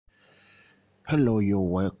Hello, you're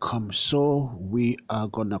welcome. So we are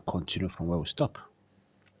gonna continue from where we stop.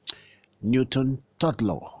 Newton third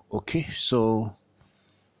law. Okay, so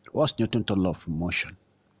what's Newton's third law of motion?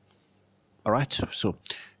 All right, so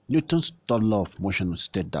Newton's third law of motion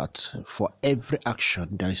states that for every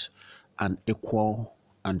action there is an equal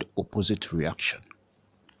and opposite reaction.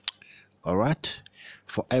 All right,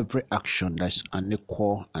 for every action there's an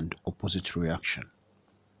equal and opposite reaction.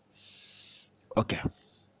 Okay,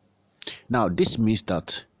 now this means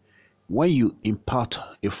that when you impart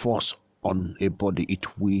a force on a body,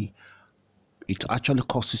 it actually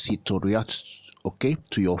causes it to react, okay,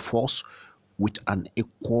 to your force with an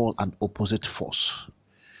equal and opposite force.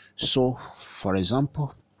 So for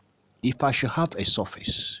example, if I should have a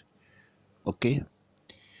surface, okay,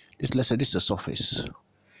 let's say this is a surface.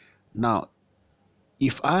 Now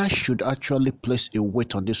if I should actually place a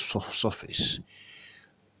weight on this surface,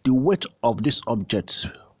 the weight of this object,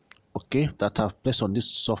 okay, that I've placed on this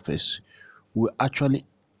surface will actually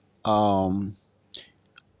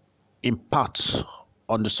impart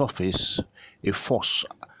on the surface a force,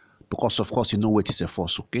 because of course you know weight is a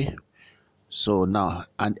force. Okay, so now,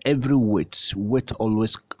 and every weight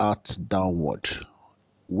always acts downward.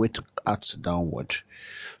 Weight acts downward.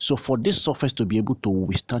 So for this surface to be able to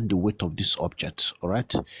withstand the weight of this object, all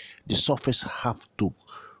right, the surface have to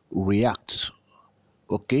react,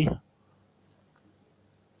 okay,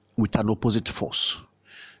 with an opposite force.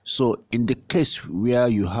 So in the case where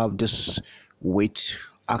you have this weight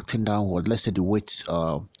acting downward, let's say the weight,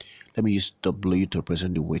 let me use W to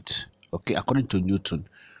represent the weight. Okay, according to Newton,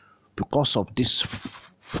 because of this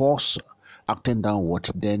force acting downward,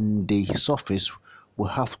 then the surface will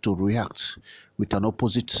have to react with an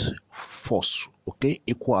opposite force, okay,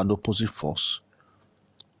 equal and opposite force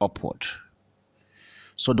upward.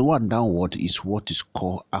 So the one downward is what is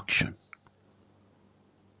called action.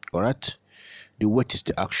 All right, the weight is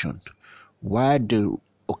the action, while the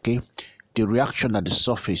reaction that the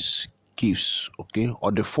surface gives, okay,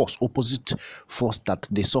 or the force, opposite force that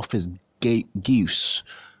the surface gives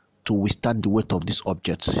to withstand the weight of this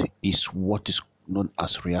object is what is known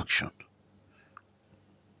as reaction.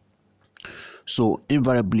 So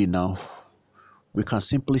invariably now we can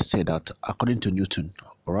simply say that according to Newton,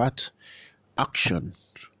 all right, action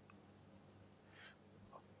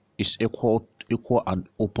is equal and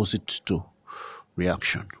opposite to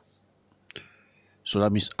reaction. So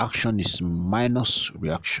that means action is minus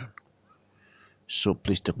reaction. So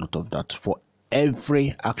please take note of that. For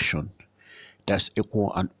every action, there's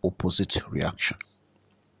equal and opposite reaction.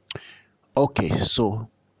 Okay, so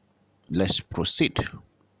let's proceed.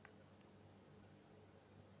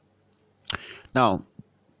 Now,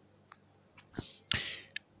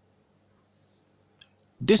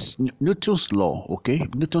 this Newton's law, okay,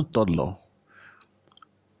 Newton's third law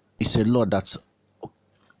is a law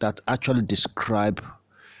that actually describes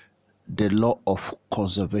the law of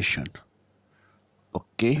conservation.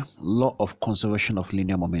 Okay, law of conservation of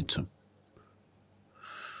linear momentum.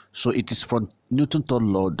 So it is from Newton's third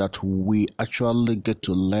law that we actually get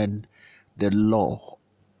to learn the law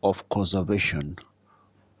of conservation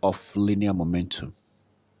of linear momentum.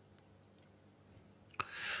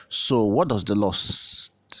 So what does the law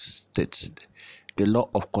state? The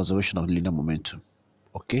law of conservation of linear momentum.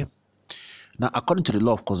 Okay, now according to the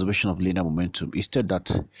law of conservation of linear momentum, it states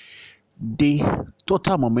that the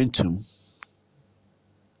total momentum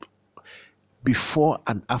before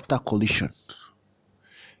and after collision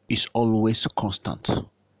is always constant.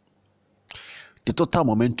 The total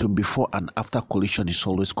momentum before and after collision is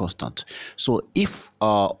always constant. So if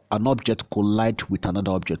an object collides with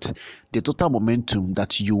another object, the total momentum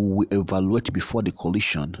that you will evaluate before the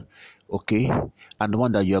collision, okay, and the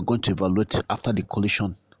one that you are going to evaluate after the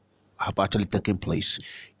collision have actually taken place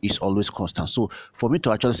is always constant. So for me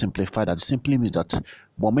to actually simplify that, simply means that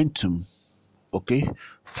momentum, okay,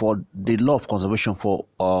 for the law of conservation, for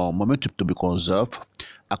momentum to be conserved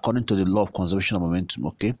according to the law of conservation of momentum,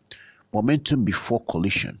 okay, momentum before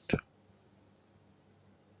collision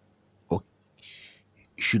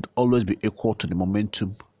should always be equal to the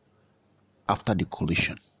momentum after the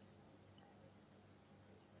collision.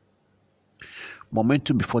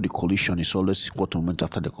 Momentum before the collision is always equal to momentum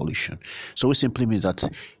after the collision. So it simply means that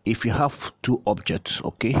if you have two objects,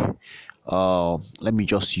 okay, let me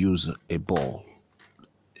just use a ball,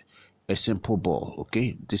 a simple ball,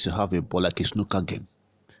 okay, this will have a ball like a snooker game,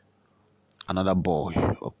 another ball,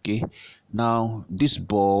 okay. Now this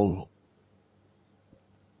ball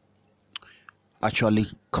actually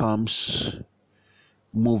comes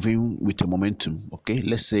moving with a momentum. Okay,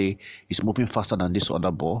 let's say it's moving faster than this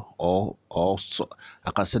other ball, or also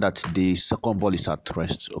I can say that the second ball is at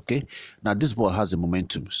rest. Okay, now this ball has a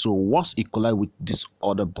momentum, so once it collides with this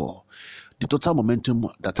other ball, the total momentum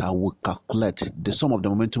that I will calculate, the sum of the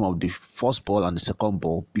momentum of the first ball and the second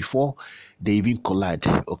ball before they even collide,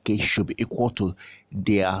 okay, should be equal to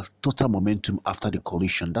their total momentum after the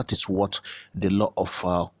collision. That is what the law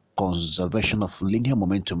of conservation of linear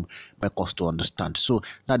momentum make us to understand. So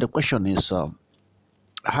now the question is,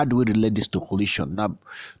 how do we relate this to collision? Now,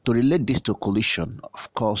 to relate this to collision,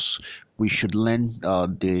 of course, we should learn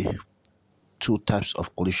the two types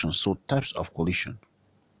of collision. So types of collision.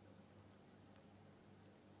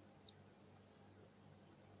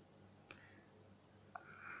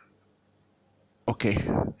 Okay,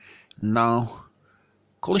 now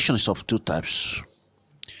collision is of two types.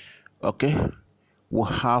 Okay, we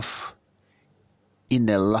have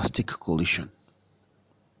inelastic collision,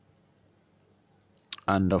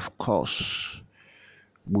 and of course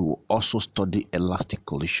we will also study elastic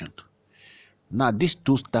collision. Now these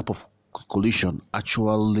two type of collision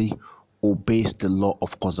actually obeys the law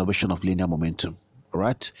of conservation of linear momentum,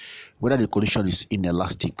 right? Whether the collision is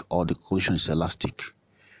inelastic or the collision is elastic.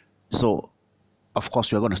 So of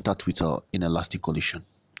course we are going to start with inelastic collision.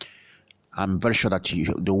 I'm very sure that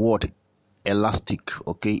the word elastic,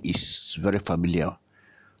 okay, is very familiar.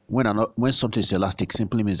 When something is elastic,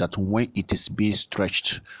 simply means that when it is being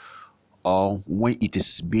stretched or when it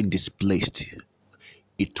is being displaced,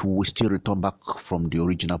 it will still return back from the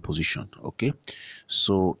original position. Okay,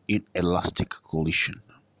 so inelastic collision,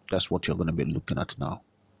 that's what you're going to be looking at now.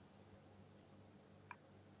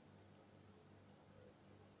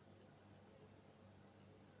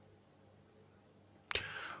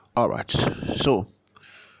 All right, so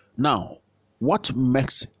now what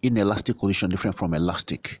makes inelastic collision different from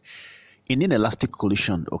elastic? In inelastic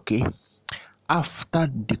collision, okay,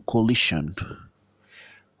 after the collision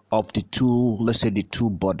of the two, let's say the two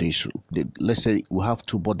bodies, let's say we have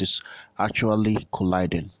two bodies actually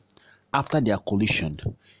colliding. After their collision,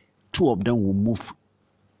 two of them will move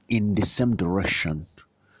in the same direction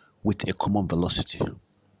with a common velocity.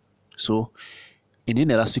 So in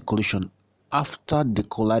inelastic collision, after the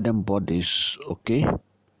colliding bodies, okay,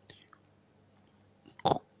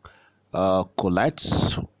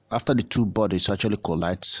 collides, after the two bodies actually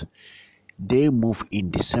collides, they move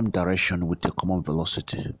in the same direction with a common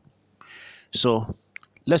velocity. So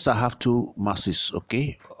let's say I have two masses,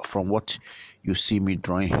 okay, from what you see me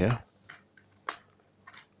drawing here.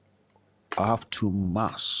 I have two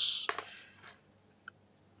mass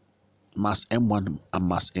M1 and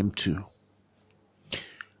mass M2,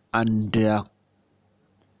 and they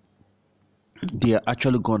are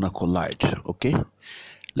actually gonna collide. Okay,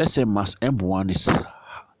 let's say mass M1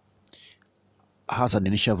 has an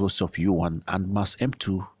initial velocity of u1 and mass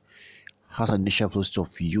M2 has an initial velocity of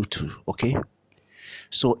u2. Okay,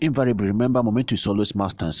 so invariably, remember, momentum is always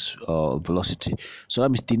mass times velocity. So that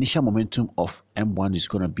means the initial momentum of M1 is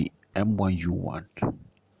going to be M1 u1.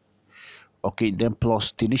 Okay, then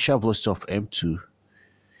plus the initial velocity of M2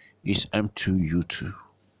 is M2 u2.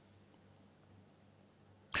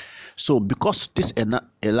 So because this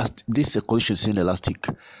collision is inelastic,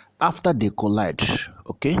 after they collide,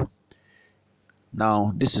 okay,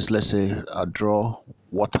 now this is, let's say I draw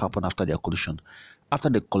what happened after their collision. After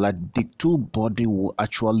they collide, the two bodies will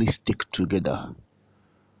actually stick together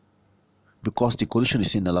because the collision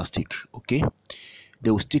is inelastic. Okay,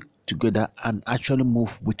 they will stick together and actually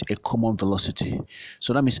move with a common velocity.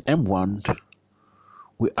 So that means M1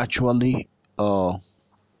 will actually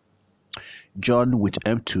join with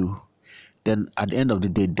M2. Then at the end of the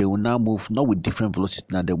day, they will now move not with different velocity.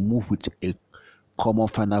 Now they move with a common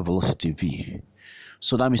final velocity v.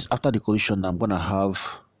 So that means after the collision, I'm going to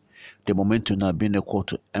have the momentum now being equal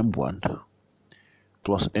to M1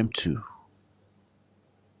 plus M2,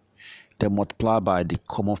 then multiply by the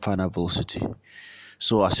common final velocity.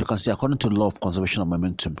 So as you can see, according to the law of conservation of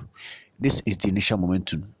momentum, this is the initial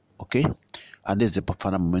momentum, okay, and this is the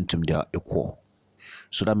final momentum. They are equal.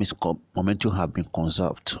 So that means momentum have been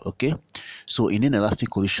conserved. Okay, so in inelastic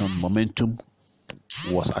collision, momentum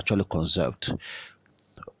was actually conserved.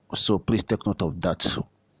 So please take note of that.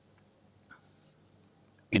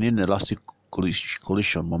 In inelastic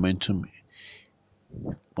collision, momentum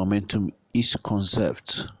is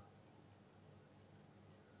conserved.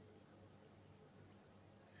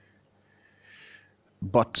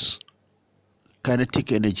 But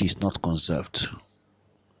kinetic energy is not conserved.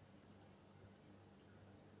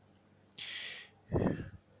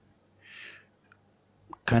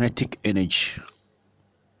 Kinetic energy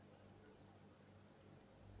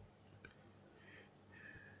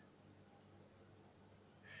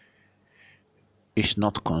is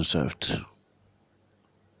not conserved.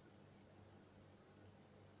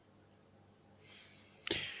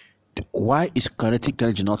 Why is kinetic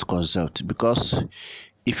energy not conserved? Because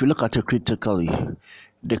if you look at it critically,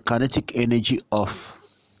 the kinetic energy of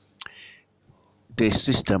the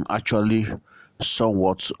system actually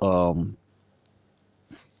somewhat of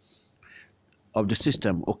the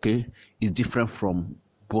system, okay, is different from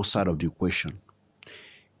both sides of the equation.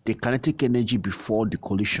 The kinetic energy before the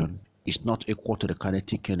collision is not equal to the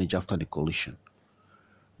kinetic energy after the collision,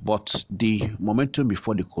 but the momentum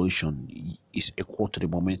before the collision is equal to the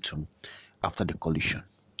momentum after the collision.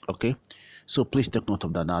 Okay, so please take note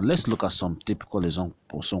of that. Now let's look at some typical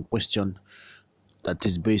example, some question that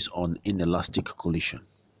is based on inelastic collision.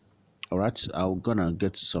 All right, I'm gonna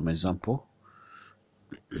get some example.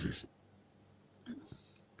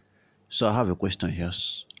 So I have a question here.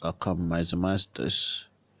 I'll come maximize this.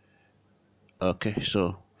 Okay,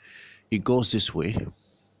 so it goes this way.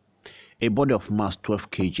 A body of mass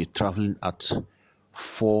 12 kg traveling at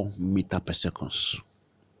 4 meters per second.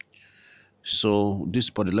 So this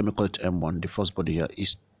body, let me call it M1, the first body here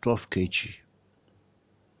is 12 kg.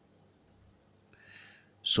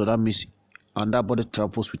 So that means, and that body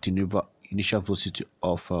travels with initial velocity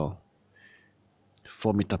of 4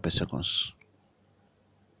 meters per second.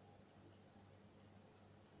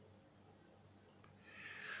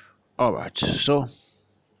 All right, so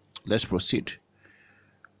let's proceed.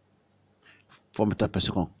 4 meters per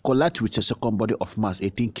second. Collide with a second body of mass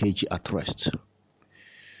 18 kg at rest.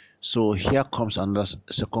 So here comes another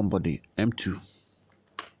second body, M2.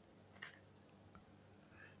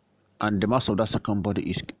 And the mass of that second body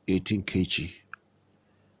is 18 kg.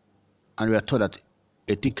 And we are told that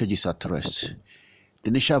 18 kg is at rest. The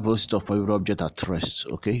initial velocity of every object at rest,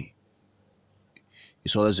 okay,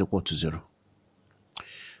 is always equal to 0.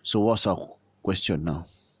 So what's our question now?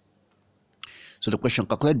 So the question,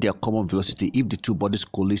 calculate their common velocity if the two bodies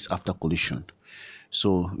collide after collision.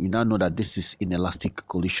 So you now know that this is inelastic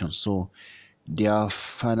collision. So their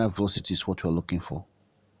final velocity is what we're looking for.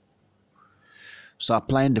 So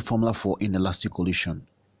applying the formula for inelastic collision,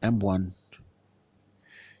 M1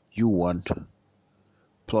 U1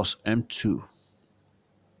 plus M2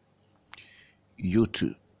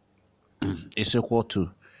 U2 is equal to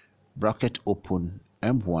bracket open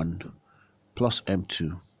M1 plus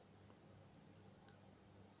M2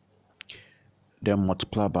 then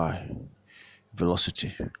multiply by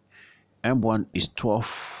velocity. M1 is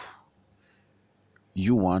 12,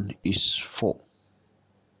 U1 is 4,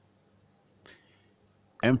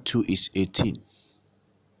 M2 is 18,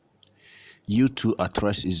 U2 at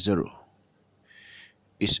rest is 0,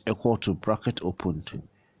 is equal to bracket open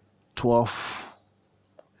 12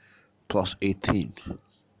 plus 18,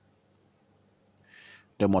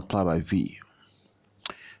 then multiply by V.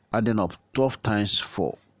 Adding up 12 times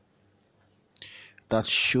 4. That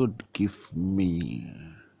should give me,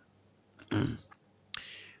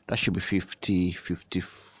 that should be 50, 50,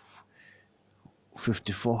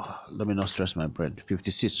 54. Let me not stress my brain.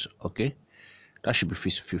 56, okay? That should be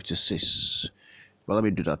 56. But let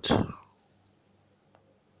me do that.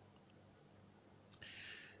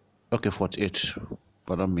 Okay, 48.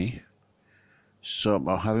 Pardon me. So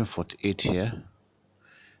I'm having 48 here.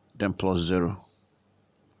 Then plus 0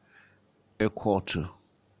 equal to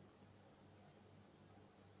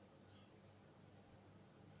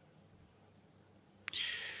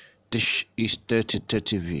this is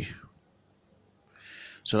 30 V.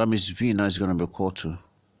 So that means V now is going to be equal to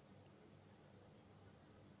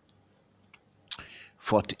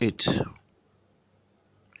 48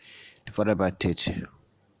 divided by 30.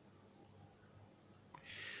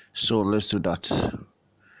 So let's do that.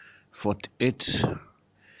 48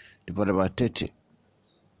 divided by 30.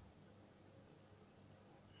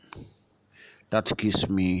 That gives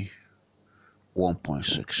me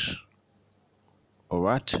 1.6. All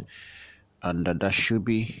right, and that should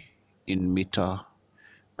be in meter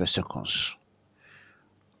per seconds.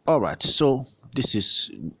 All right, so this is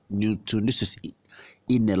Newton. This is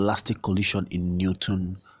inelastic collision in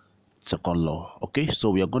Newton second law. Okay,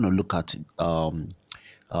 so we are going to look at the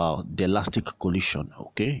elastic collision.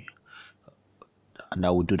 Okay, and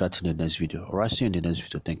I will do that in the next video. All right, see you in the next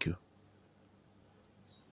video. Thank you.